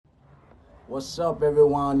What's up,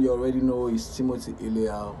 everyone? You already know it's Timothy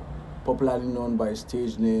Ilya, popularly known by his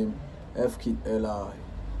stage name F Kid Eli.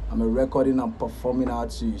 I'm a recording and performing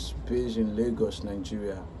artist based in Lagos,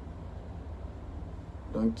 Nigeria.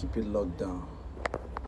 Don't keep it locked down.